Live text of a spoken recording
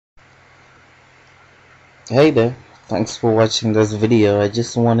Hey there, thanks for watching this video. I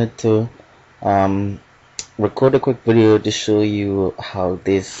just wanted to um, record a quick video to show you how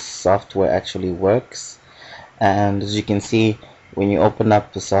this software actually works. And as you can see, when you open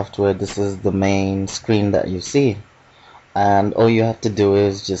up the software, this is the main screen that you see. And all you have to do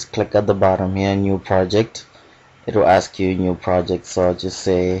is just click at the bottom here, new project. It will ask you new project, so I'll just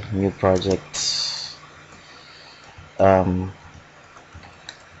say new project,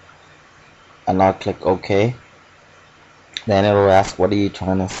 and I'll click OK. Then it will ask, what are you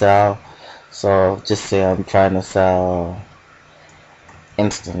trying to sell? So just say I'm trying to sell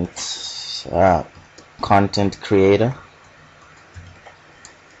instant content creator,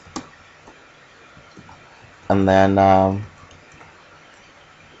 and then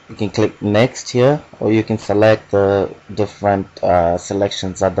you can click next here, or you can select the different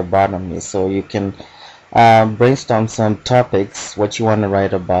selections at the bottom here. So you can brainstorm some topics, what you want to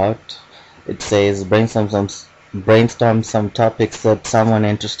write about. It says brainstorm some topics that someone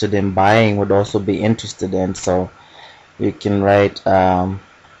interested in buying would also be interested in. So you can write how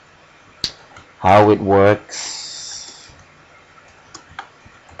it works,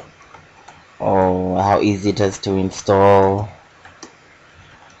 or how easy it is to install,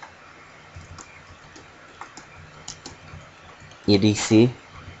 etc.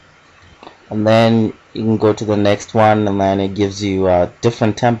 And then you can go to the next one, and then it gives you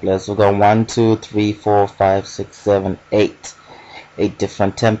different templates. We've got 1 2 3 4 5 6 7 8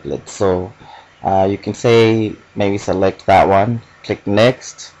 different templates. So you can say, maybe select that one, click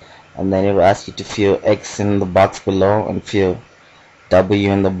next, and then it will ask you to fill X in the box below and fill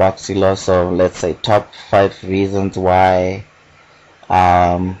W in the box below. So let's say top 5 reasons why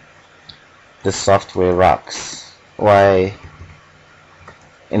the software rocks, why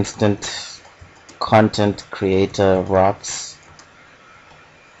instant content creator rocks.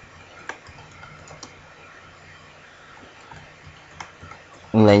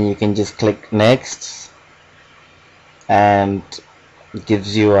 And then you can just click next, and it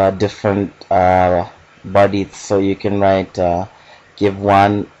gives you a different bodies. So you can write give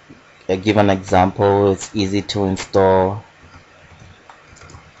an example. It's easy to install,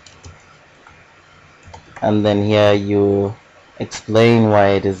 and then here you explain why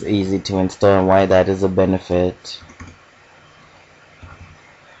it is easy to install and why that is a benefit.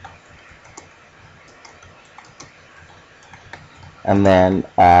 And then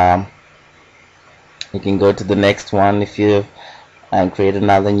you can go to the next one if you and create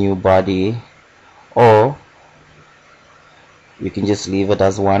another new body, or you can just leave it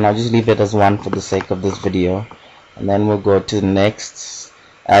as one. I'll just leave it as one for the sake of this video. And then we'll go to the next,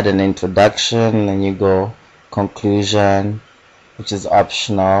 add an introduction, and you go conclusion, which is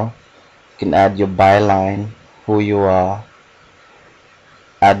optional. You can add your byline, who you are,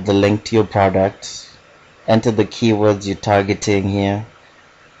 add the link to your product, enter the keywords you're targeting here,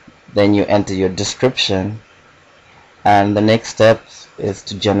 then you enter your description, and the next step is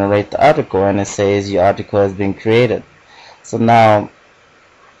to generate the article, and it says your article has been created. So now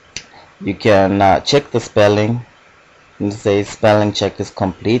you can check the spelling, and it says spelling check is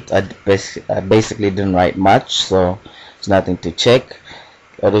complete. I basically didn't write much, so there's nothing to check.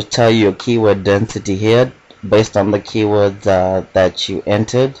 It'll tell you your keyword density here based on the keywords that you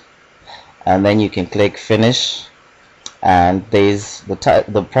entered, and then you can click finish, and there's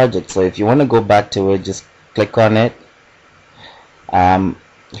the project. So if you want to go back to it, just click on it.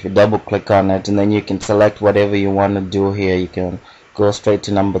 If you double click on it, and then you can select whatever you want to do here. You can go straight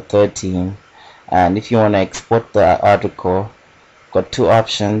to number 13, and if you want to export the article, got 2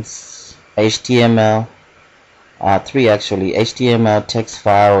 options: HTML, 3 actually, HTML text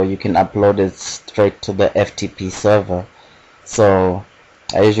file, or you can upload it straight to the FTP server. So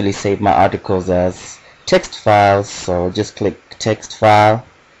I usually save my articles as text files, so just click text file.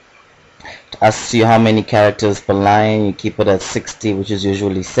 It asks you how many characters per line. You keep it at 60, which is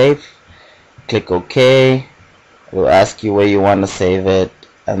usually safe. Click OK. It will ask you where you want to save it,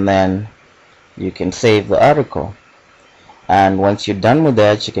 and then you can save the article. And once you're done with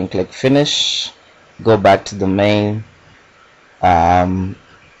that, you can click finish, go back to the main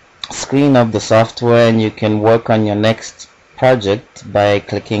screen of the software, and you can work on your next project by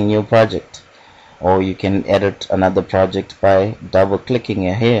clicking new project, or you can edit another project by double clicking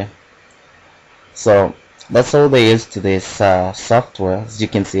it here. So that's all there is to this software. As you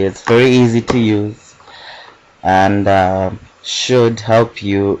can see, it's very easy to use, and should help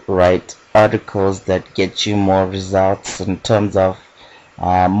you write articles that get you more results in terms of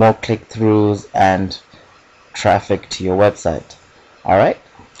more click-throughs and traffic to your website. Alright,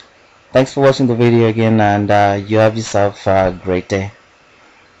 thanks for watching the video again, and you have yourself a great day.